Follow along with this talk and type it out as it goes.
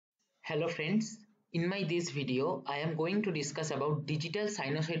Hello friends, in my this video I am going to discuss about digital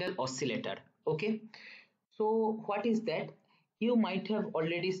sinusoidal oscillator. Okay, so what is that? You might have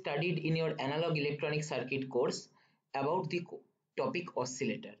already studied in your analog electronic circuit course about the topic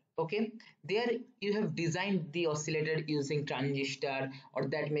oscillator. Okay, there you have designed the oscillator using transistor, or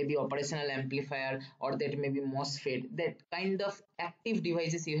that may be operational amplifier, or that may be MOSFET. That kind of active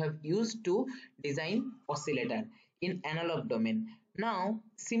devices you have used to design oscillator in analog domain. Now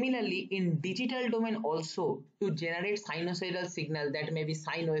similarly in digital domain also, to generate sinusoidal signal, that may be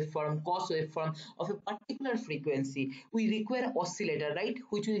sine waveform, cos waveform of a particular frequency, we require oscillator, right,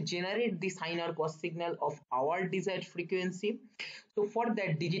 which will generate the sine or cos signal of our desired frequency. So for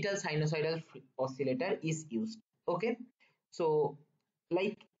that, digital sinusoidal oscillator is used. Okay, so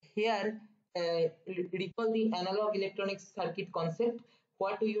like here, recall the analog electronic circuit concept.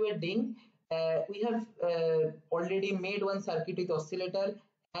 What we were doing, we have already made one circuit with oscillator,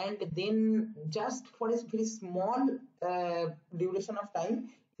 and then just for a very small duration of time,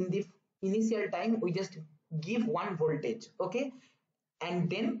 in the initial time we just give one voltage, okay, and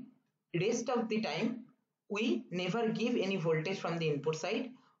then rest of the time we never give any voltage from the input side,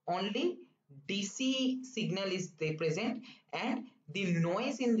 only DC signal is present, and the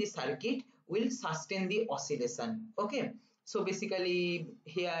noise in the circuit will sustain the oscillation. Okay, so basically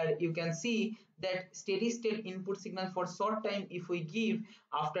here you can see that steady state input signal for short time if we give,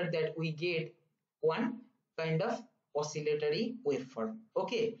 after that we get one kind of oscillatory waveform.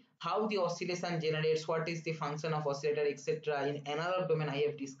 Okay, how the oscillation generates, what is the function of oscillator, etc. in analog domain I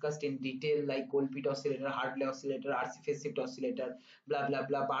have discussed in detail, like Goldfield oscillator, Hartley oscillator, RC phase shift oscillator, blah blah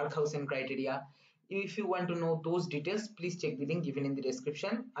blah, Barkhausen criteria. If you want to know those details, please check the link given in the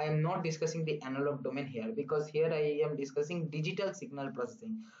description. I am not discussing the analog domain here, because here I am discussing digital signal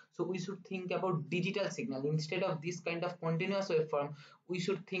processing. So we should think about digital signal instead of this kind of continuous waveform. We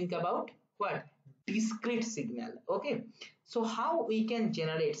should think about what? Discrete signal. Okay, so how we can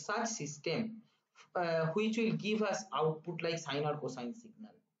generate such system which will give us output like sine or cosine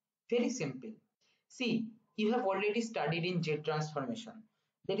signal? Very simple. See, you have already studied in Z transformation.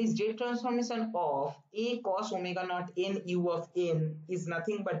 That is, Z transformation of a cos omega naught n u of n is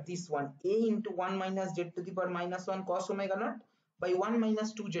nothing but this one, a into 1 minus z to the power minus 1 cos omega naught by 1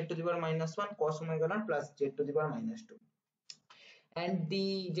 minus 2 z to the power minus 1 cos omega naught plus z to the power minus 2. And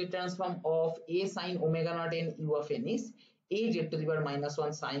the Z transform of a sine omega naught n u of n is a z to the power minus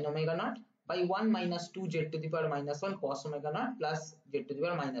 1 sine omega naught by 1 minus 2 z to the power minus 1 cos omega naught plus z to the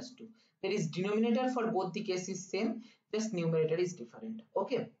power minus 2. There is denominator for both the cases same, just numerator is different.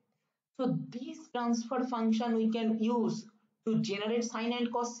 Okay, so this transfer function we can use to generate sine and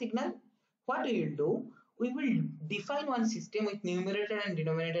cos signal. What we will do, we will define one system with numerator and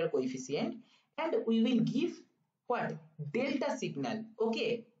denominator coefficient, and we will give what? Delta signal,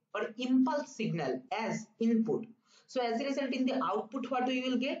 okay, or impulse signal as input. So as a result, in the output what we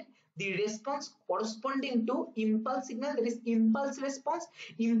will get? The response corresponding to impulse signal, that is impulse response.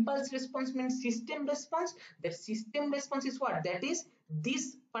 Impulse response means system response. That system response is what? That is,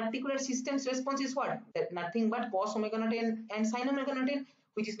 this particular system's response is what? That nothing but cos omega naught n and sin omega naught n,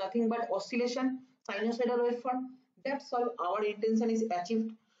 which is nothing but oscillation, sinusoidal waveform. That's all, our intention is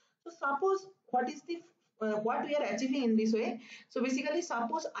achieved. So suppose what is the what we are achieving in this way. So basically,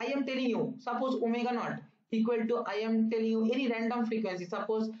 suppose I am telling you, suppose omega naught equal to, I am telling you any random frequency,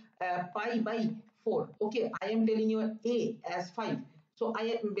 suppose pi by 4. Okay, I am telling you a as 5. So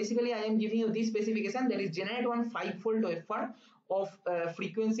I am giving you this specification, that is generate one 5-fold waveform of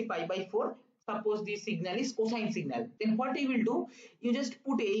frequency pi by 4. Suppose this signal is cosine signal. Then what you will do, you just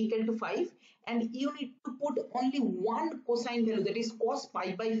put a equal to 5, and you need to put only one cosine value, that is cos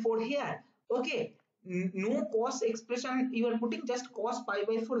pi by 4 here. Okay, no cos expression you are putting, just cos pi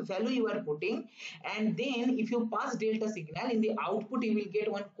by 4 value you are putting, and then if you pass delta signal, in the output you will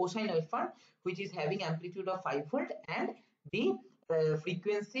get one cosine waveform which is having amplitude of 5 volt and the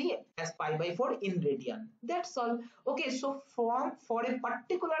frequency as pi by 4 in radian. That's all. Okay, so for a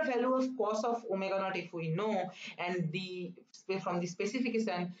particular value of cos of omega naught, if we know, and from the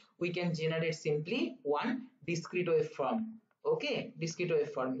specification we can generate simply one discrete waveform. Okay, discrete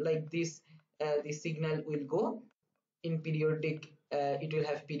waveform like this. The signal will go in periodic, it will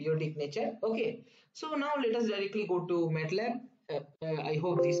have periodic nature. Okay, so now let us directly go to Matlab. I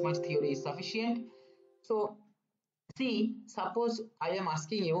hope this much theory is sufficient. So see, suppose I am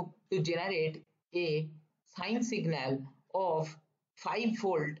asking you to generate a sine signal of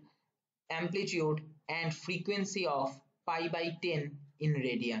 5-volt amplitude and frequency of pi by 10 in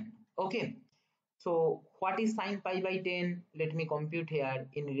radian. Okay, so what is sine pi by 10? Let me compute here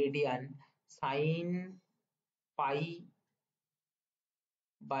in radian. Sine pi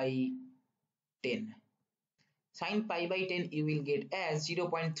by 10. Sine pi by 10 you will get as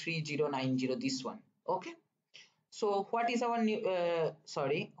 0.3090, this one. Okay. So what is our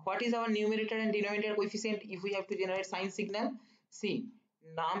what is our numerator and denominator coefficient if we have to generate sine signal? See,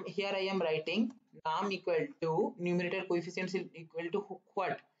 num, here I am writing num equal to numerator coefficient is equal to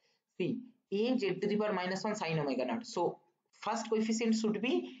what? See, a z to the power minus 1 sine omega naught. So first coefficient should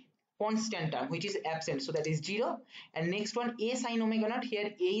be constant term which is absent, so that is 0, and next one a sine omega naught.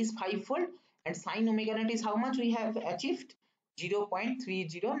 Here a is 5-fold and sine omega naught is how much we have achieved?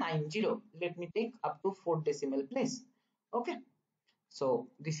 0.3090. Let me take up to 4 decimal place. Okay, so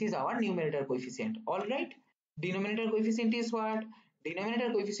this is our numerator coefficient. All right, denominator coefficient is what?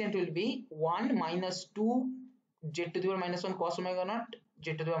 Denominator coefficient will be 1 minus 2 z to the power minus 1 cos omega naught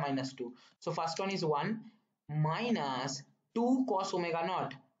z to the power minus 2. So first one is 1 minus 2 cos omega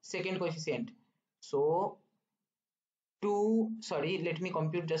naught, second coefficient. So 2, sorry, let me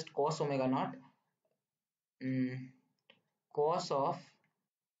compute just cos omega naught. Cos of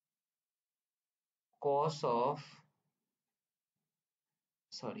cos of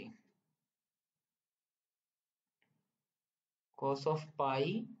sorry cos of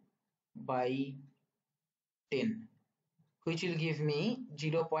pi by 10, which will give me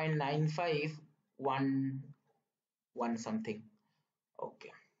 0.9511 something.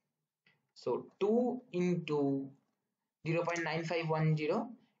 Okay, so 2 into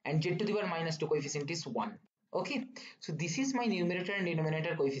 0.9510 and z to the power minus 2 coefficient is 1. Okay, so this is my numerator and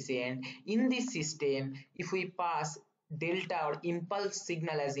denominator coefficient. In this system, if we pass delta or impulse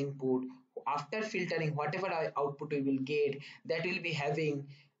signal as input, after filtering whatever output we will get, that will be having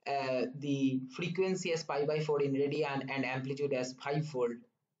the frequency as pi by 4 in radian and amplitude as 5-fold,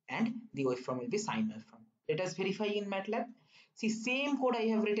 and the waveform will be sine waveform. Let us verify in Matlab. See, same code I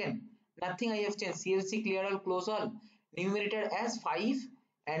have written, nothing I have changed. CLC clear all, close all, numerator as 5,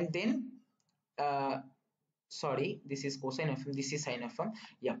 and then sorry, this is cosine waveform, this is sine waveform.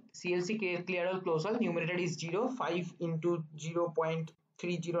 Yeah, CLC clear all, close all, numerator is 0, 5 into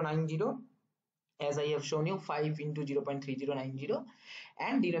 0.3090, as I have shown you, 5 into 0.3090,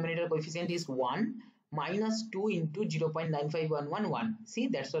 and denominator coefficient is 1 minus 2 into 0.95111. See,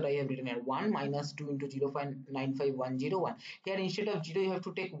 that's what I have written here, 1 minus 2 into 0.95101. Here instead of 0 you have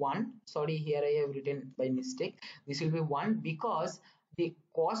to take 1. Sorry, here I have written by mistake. This will be 1 because the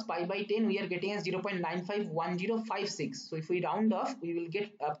cos pi by 10 we are getting as 0.951056. So if we round off, we will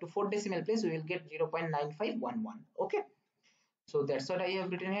get up to 4 decimal place, we will get 0.9511. Okay. So that's what I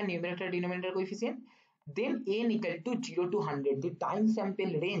have written here, numerator denominator coefficient. Then n equal to 0 to 100, the time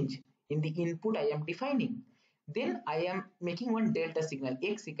sample range in the input I am defining. Then I am making one delta signal,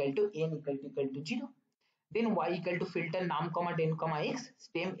 x equal to n equal to 0. Then y equal to filter num comma den comma x,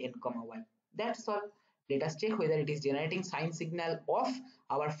 stem n comma y. That's all. Let us check whether it is generating sine signal of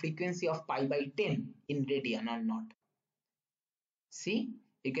our frequency of pi by 10 in radian or not. See,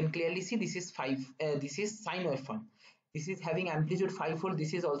 you can clearly see this is 5. This is sine waveform. This is having amplitude 5-fold.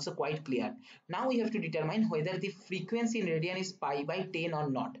 This is also quite clear. Now we have to determine whether the frequency in radian is pi by 10 or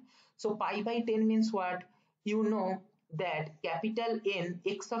not. So pi by 10 means what? You know that capital N,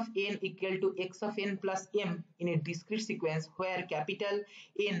 x of n equal to x of n plus m in a discrete sequence, where capital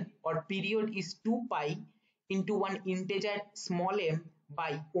N or period is 2 pi into one integer small m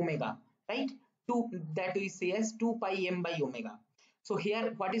by omega, right? 2, that we say as 2 pi m by omega. So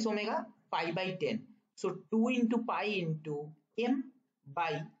here what is omega? Pi by 10. So 2 into pi into m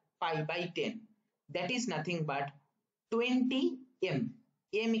by pi by 10. That is nothing but 20 m.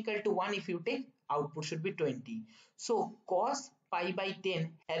 M equal to 1, if you take, output should be 20. So cos pi by 10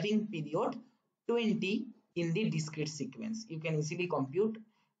 having period 20 in the discrete sequence. You can easily compute.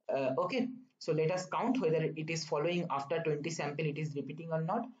 Okay. So let us count whether it is following after 20 sample, it is repeating or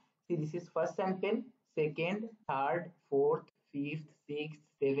not. See, this is first sample, second, third, fourth, fifth, sixth,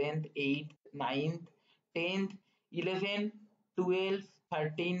 seventh, eighth, ninth, 10th, 11, 12,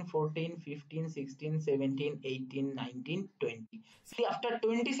 13, 14, 15, 16, 17, 18, 19, 20. See, after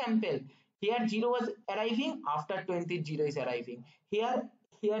 20 sample, here 0 was arriving, after 20 0 is arriving. Here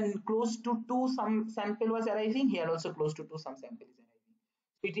close to 2 some sample was arriving, here also close to 2 some sample is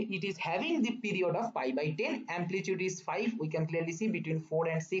arriving. It is having the period of pi by 10, amplitude is 5. We can clearly see between 4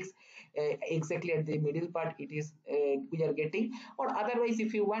 and 6, exactly at the middle part it is we are getting. Or otherwise,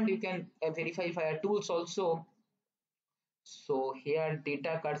 if you want, you can verify via tools also. So here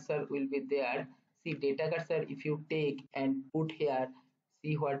data cursor will be there. See, data cursor, if you take and put here,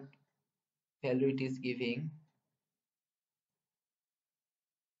 see what value it is giving.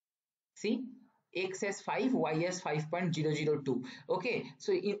 See, x as 5, y as 5.002. Okay,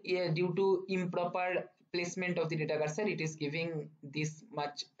 so due to improper placement of the data cursor, it is giving this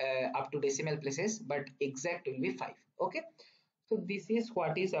much up to decimal places, but exact will be 5. Okay, so this is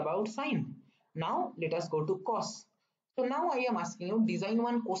what is about sine. Now let us go to cos. So now I am asking you, design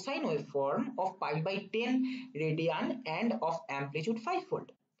one cosine waveform of pi by 10 radian and of amplitude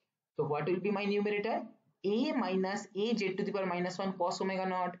 5-fold. So what will be my numerator? A minus a z to the power minus 1 cos omega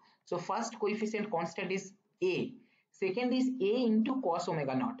naught. So first coefficient constant is a. Second is a into cos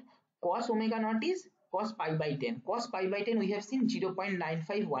omega naught. Cos omega naught is cos pi by 10. Cos pi by 10 we have seen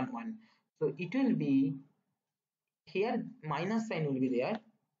 0.9511. So it will be here minus sign will be there,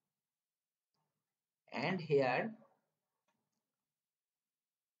 and here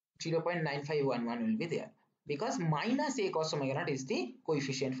 0.9511 will be there, because minus a cos omega naught is the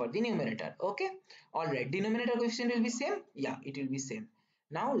coefficient for the numerator. Okay, all right, denominator coefficient will be same. Yeah, it will be same.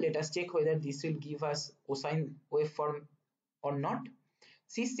 Now let us check whether this will give us cosine waveform or not.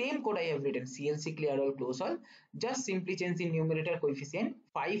 See, same code I have written, CLC clear all close all, just simply change the numerator coefficient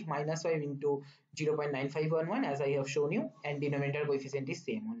 5 minus 5 into 0.9511 as I have shown you, and denominator coefficient is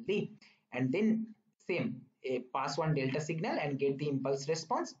same only, and then same pass one delta signal and get the impulse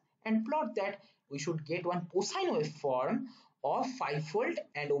response and plot that. We should get one cosine waveform of 5-fold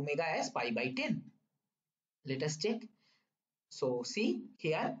and omega as pi by 10. Let us check. So see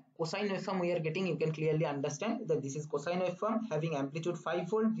here, cosine waveform we are getting, you can clearly understand that this is cosine waveform having amplitude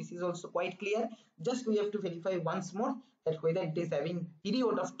 5-fold. This is also quite clear. Just we have to verify once more that whether it is having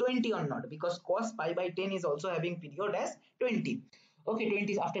period of 20 or not, because cos pi by 10 is also having period as 20. Okay,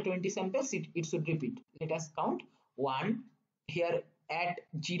 20 after 20 samples it should repeat. Let us count 1. Here at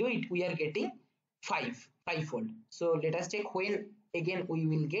 0 we are getting 5-fold. So let us check when again we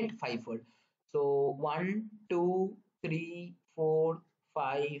will get 5-fold. So 1, 2, 3, 4,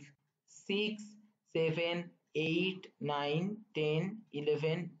 5, 6, 7, 8, 9, 10,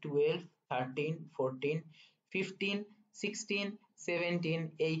 11, 12, 13, 14, 15, 16,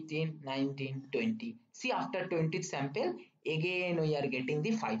 17, 18, 19, 20. See, after 20th sample again we are getting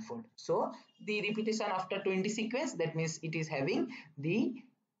the 5-fold. So the repetition after 20 sequence, that means it is having the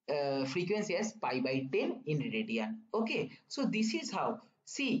frequency as pi by 10 in radian. Okay, so this is how.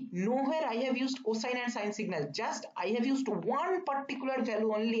 See, nowhere I have used cosine and sine signal, just I have used one particular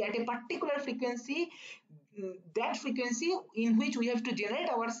value only at a particular frequency, that frequency in which we have to generate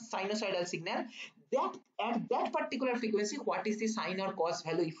our sinusoidal signal. That at that particular frequency, what is the sine or cos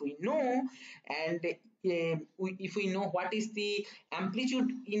value if we know, and if we know what is the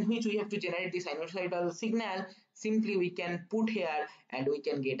amplitude in which we have to generate the sinusoidal signal, simply we can put here and we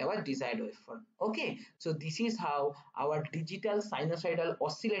can get our desired waveform. Okay, so this is how our digital sinusoidal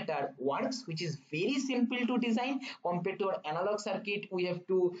oscillator works, which is very simple to design compared to our analog circuit. We have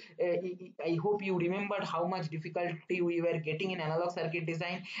to I hope you remembered how much difficulty we were getting in analog circuit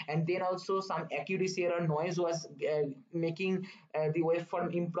design, and then also some accuracy error, noise was making the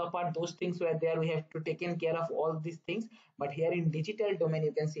waveform improper. Those things were there, we have to taken care of all these things. But here in digital domain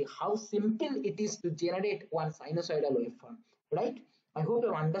you can see how simple it is to generate one sinusoidal waveform, right? I hope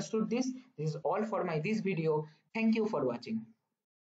you have understood this. This is all for my this video. Thank you for watching.